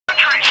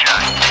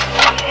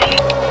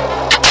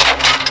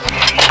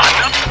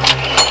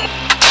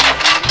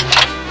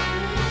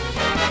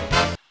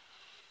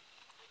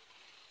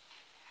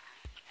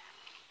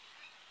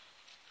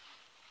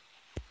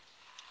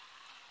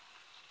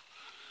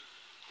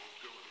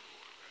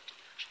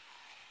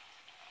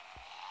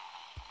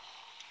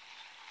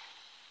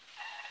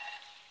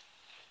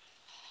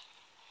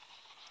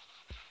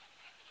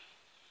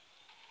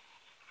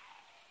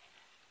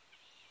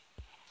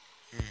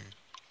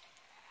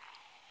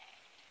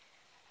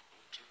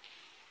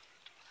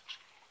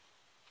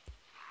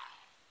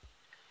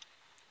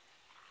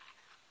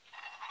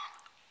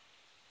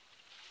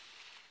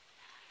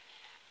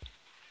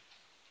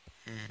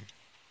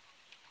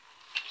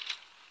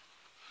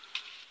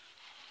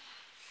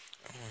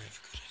Oh, I have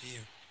a good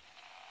idea.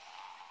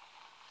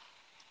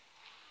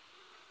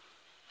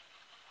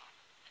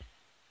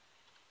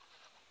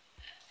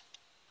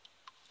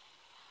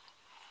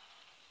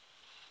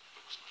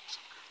 Looks like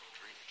some kind of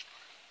drainage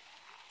pipe.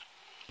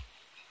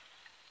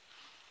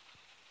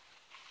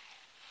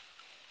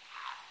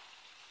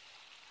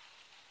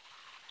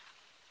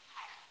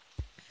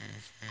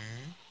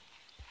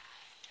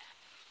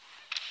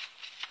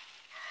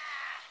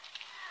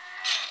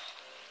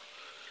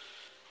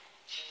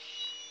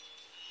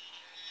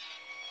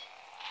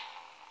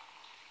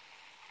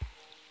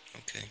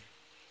 Okay.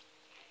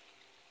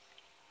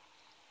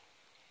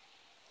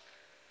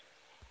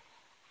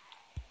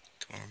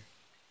 Come on.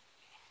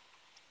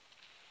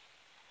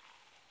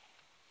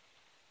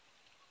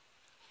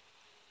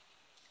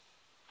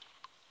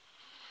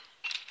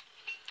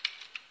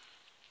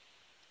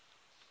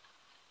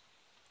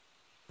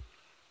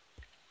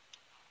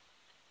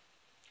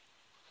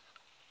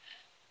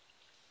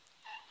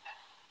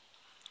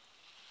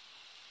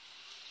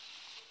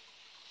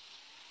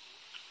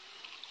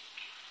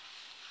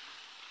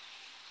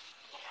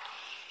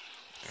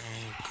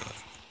 Oh god.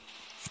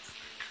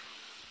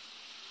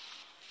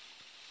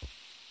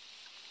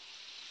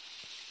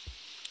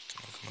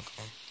 Come on, come on,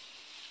 come on.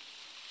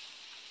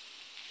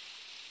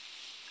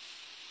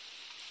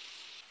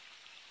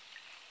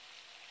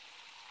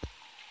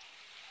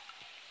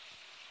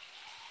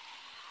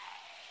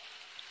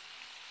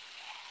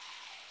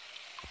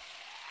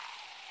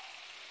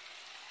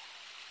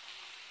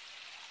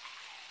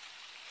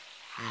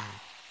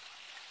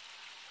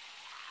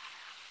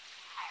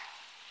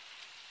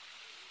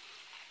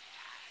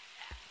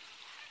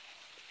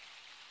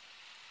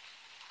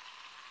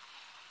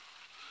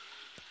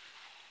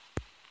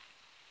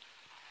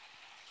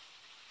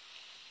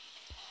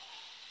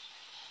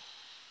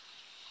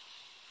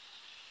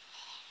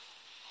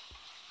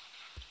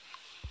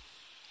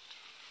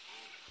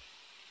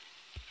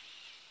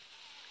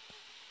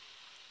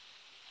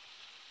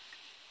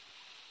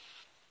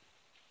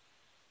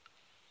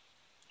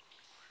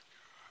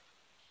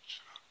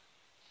 Chuck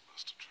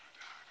must have tried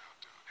to hide out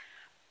down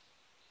here.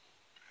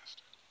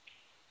 Bastard.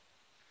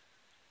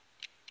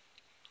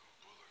 No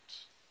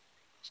bullets.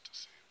 Must have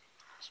saved the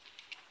last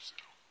one for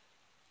himself.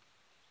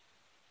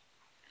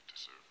 You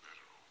deserve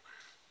better, old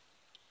man.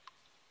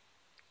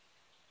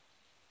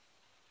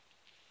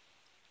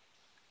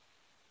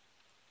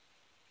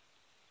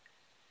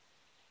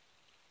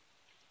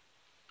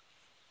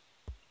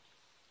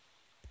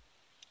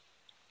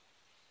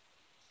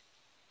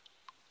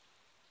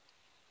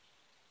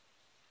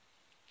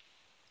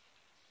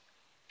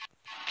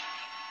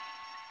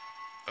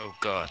 Oh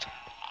god.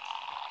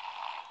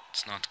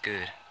 It's not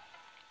good.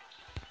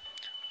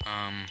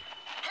 Come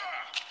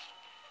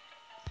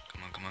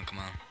on, come on, come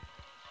on.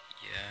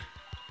 Yeah.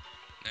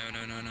 No,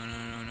 no, no, no,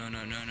 no, no, no,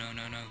 no, no, no,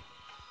 no, no.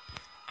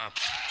 Up.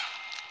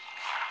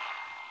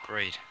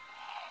 Great.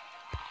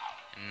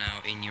 And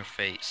now in your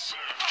face.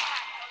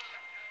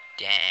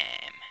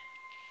 Damn.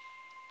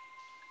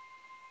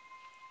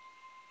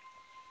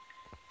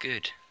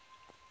 Good.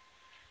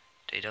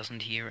 They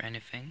doesn't hear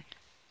anything.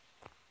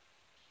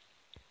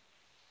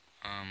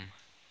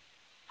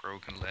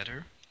 Broken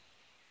letter.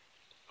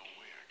 No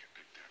way I can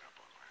pick that up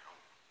on my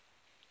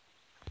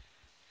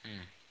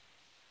own.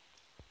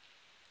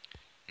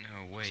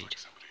 No, Looks wait. like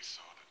somebody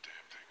saw the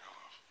damn thing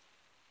off.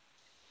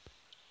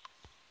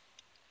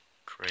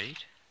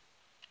 Crate?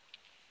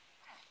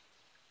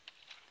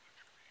 They're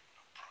gonna be able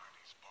to pry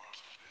these bars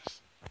from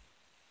this.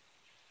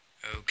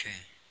 Okay.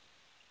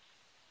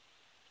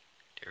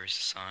 There is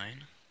a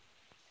sign.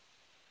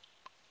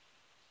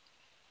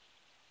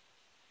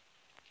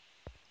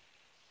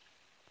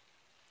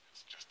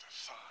 It's just a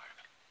sign.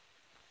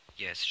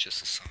 Yeah, it's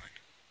just a sign.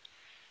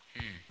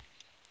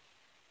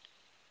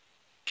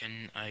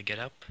 Can I get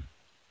up?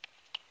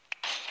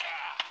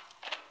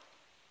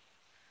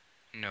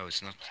 No,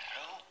 it's not. The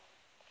hell?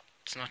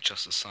 It's not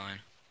just a sign.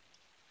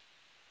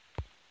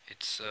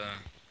 It's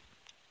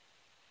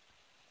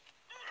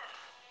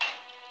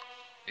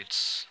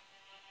It's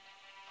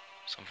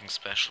something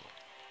special.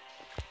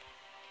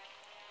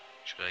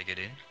 Should I get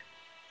in?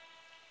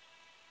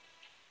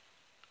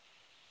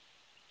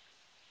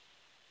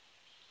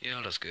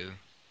 Yeah, let's go.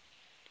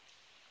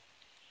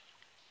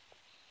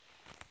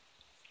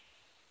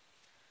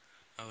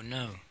 Oh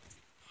no,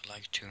 I'd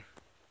like to.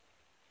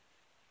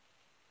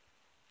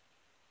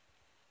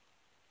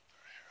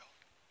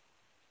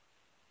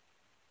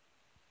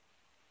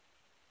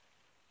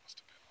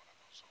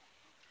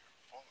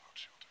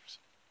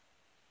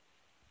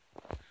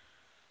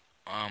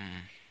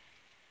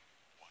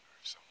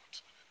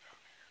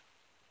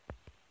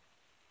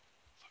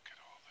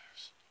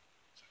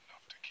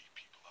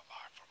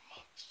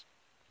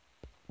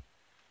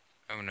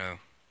 Oh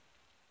no.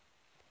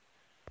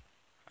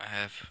 I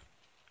have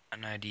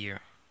an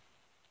idea.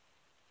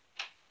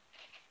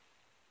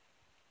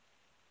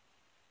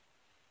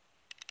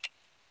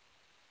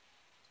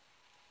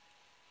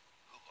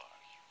 Who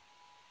are you?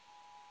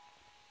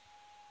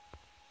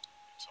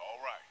 It's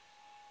all right.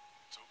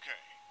 It's okay.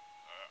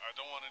 I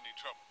don't want any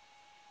trouble.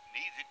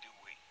 Neither do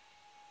we.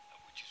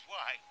 Which is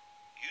why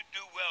you'd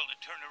do well to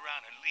turn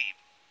around and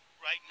leave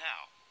right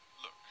now.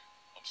 Look,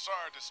 I'm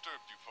sorry I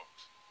disturbed you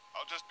folks.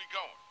 I'll just be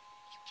going.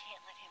 You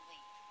can't let him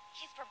leave.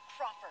 He's from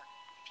Crawford.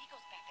 If he goes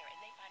back there and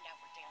they find out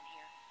we're down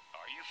here...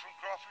 Are you from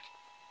Crawford?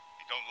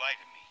 Hey, don't lie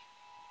to me.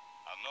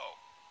 I'll know.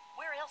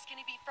 Where else can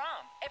he be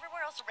from?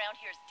 Everywhere else around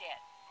here is dead.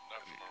 I'm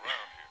not from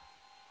around here.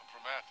 I'm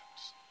from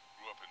Athens.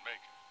 Grew up in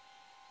Macon.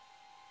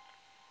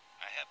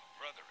 I have a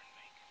brother in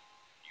Macon.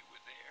 You were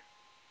there?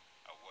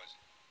 I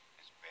wasn't.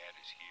 As bad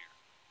as here.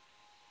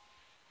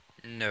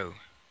 No.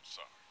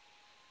 Sorry.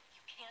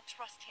 You can't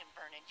trust him,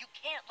 Vernon. You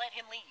can't let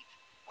him leave.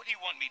 What do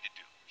you want me to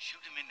do? Shoot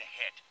him in the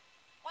head?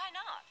 Why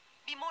not?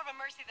 Be more of a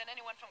mercy than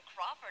anyone from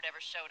Crawford ever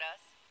showed us.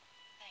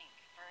 Think,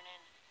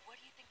 Vernon. What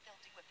do you think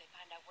they'll do if they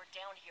find out we're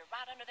down here,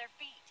 right under their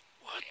feet?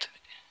 What? Damn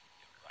it.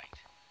 You're right.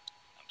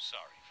 I'm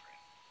sorry,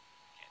 friend.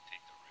 Can't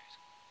take the risk.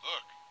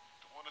 Look,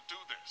 don't want to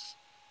do this.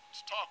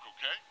 Let's talk,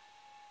 okay?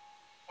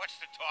 What's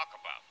to talk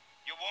about?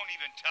 You won't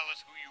even tell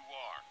us who you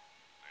are.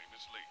 Name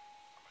is Lee.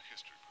 I'm a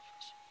history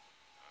professor.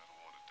 I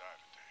don't want to die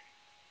today.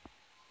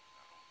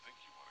 I don't think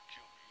you want to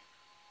kill me either.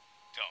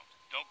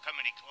 Don't come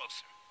any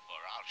closer, or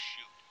I'll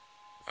shoot.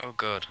 Oh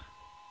god.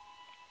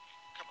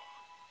 Come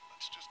on,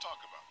 let's just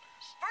talk about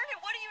this. Vernon,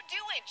 what are you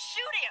doing?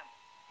 Shoot him!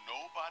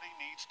 Nobody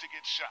needs to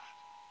get shot.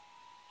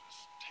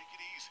 Just take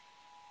it easy.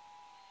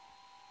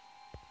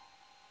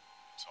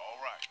 It's all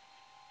right.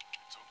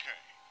 It's okay.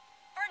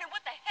 Vernon,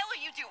 what the hell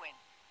are you doing?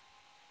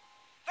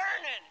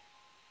 Vernon!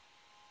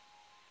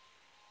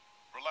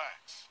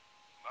 Relax.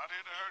 I'm not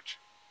here to hurt you.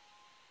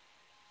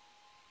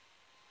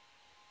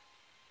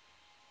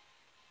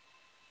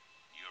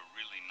 You're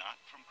really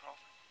not from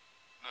Crawford?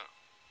 No,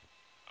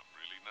 I'm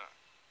really not.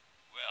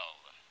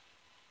 Well,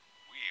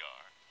 we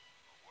are.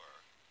 Or were.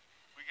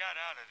 We got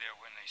out of there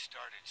when they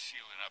started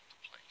sealing up the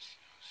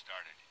place.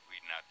 Started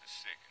weeding out the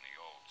sick and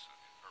the old so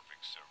the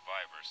perfect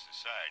survivor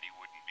society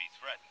wouldn't be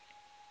threatened.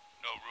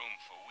 No room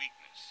for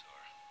weakness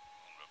or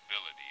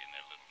vulnerability in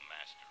their little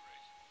master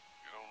race.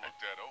 You don't look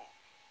that old,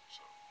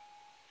 so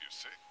you're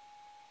sick?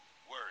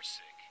 We're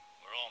sick.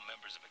 We're all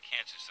members of a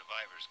cancer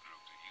survivors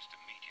group that used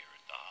to meet here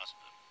at the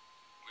hospital.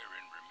 We're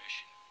in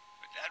remission.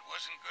 But that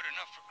wasn't good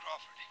enough for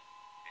Crawford.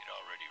 They'd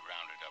already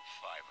rounded up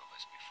 5 of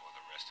us before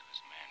the rest of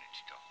us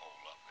managed to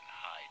hole up and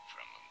hide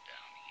from them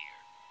down here.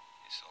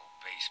 This old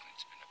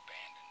basement's been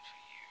abandoned for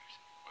years.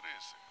 What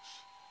is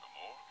this? A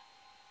morgue?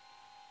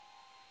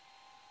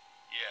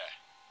 Yeah,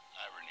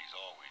 irony's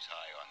always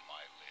high on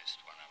my list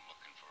when I'm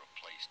looking for a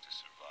place to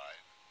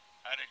survive.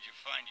 How did you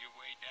find your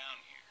way down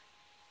here?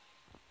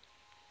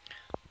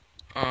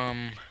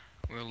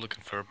 We're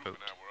looking for a Group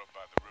boat. and I were up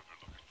by the river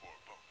looking for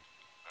a boat.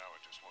 Now I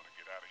just want to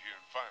get out of here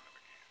and find them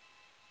again.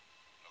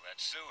 Well,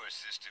 that sewer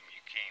system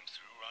you came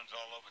through runs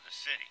all over the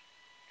city.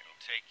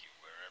 It'll take you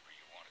wherever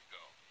you want to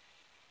go.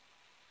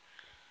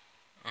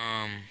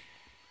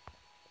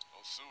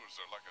 Those sewers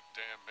are like a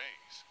damn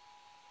maze.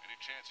 Any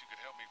chance you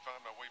could help me find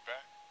my way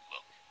back?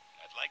 Look,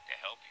 I'd like to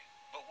help you,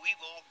 but we've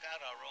all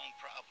got our own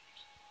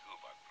problems. 2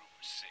 of our group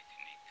are sick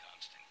and need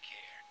constant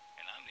care,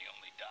 and I'm the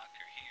only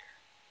doctor here.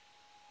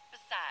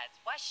 Besides,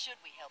 why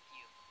should we help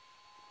you?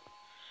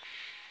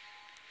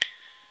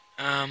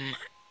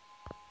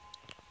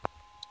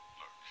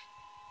 Look,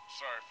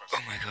 sorry if I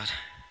Oh my god.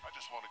 I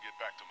just want to get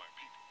back to my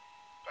people.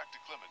 Back to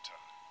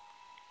Clementine.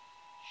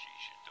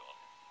 She's your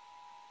daughter.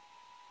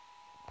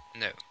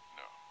 No.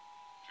 No,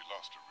 she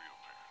lost her real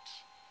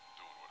parents. I'm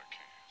doing what I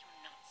can.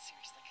 You're not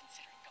seriously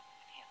considering going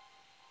with him.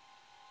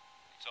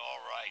 It's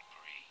all right,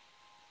 Bree.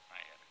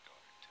 I had a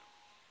daughter, too.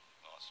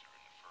 Lost her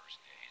in the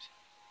first days.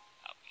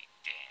 I'll be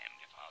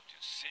damned if I'll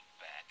just sit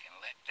back and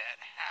let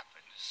that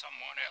happen to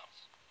someone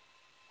else.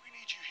 We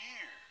need you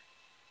here.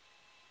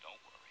 Don't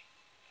worry.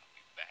 I'll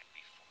be back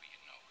before you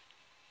know it.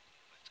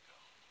 Let's go.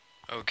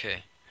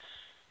 Okay.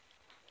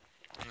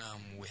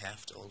 We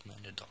have the old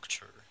man, the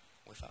doctor,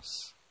 with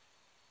us.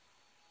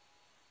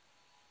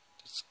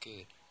 That's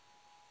good.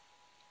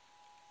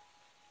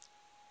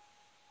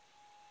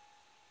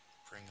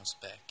 Bring us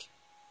back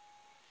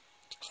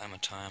to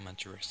Clementine and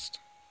the rest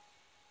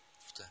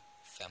of the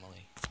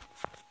family.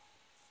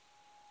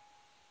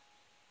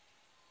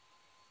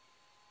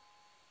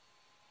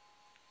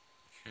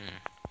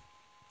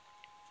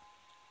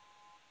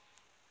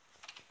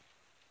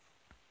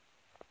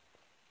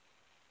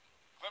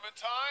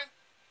 Clementine?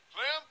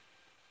 Clem?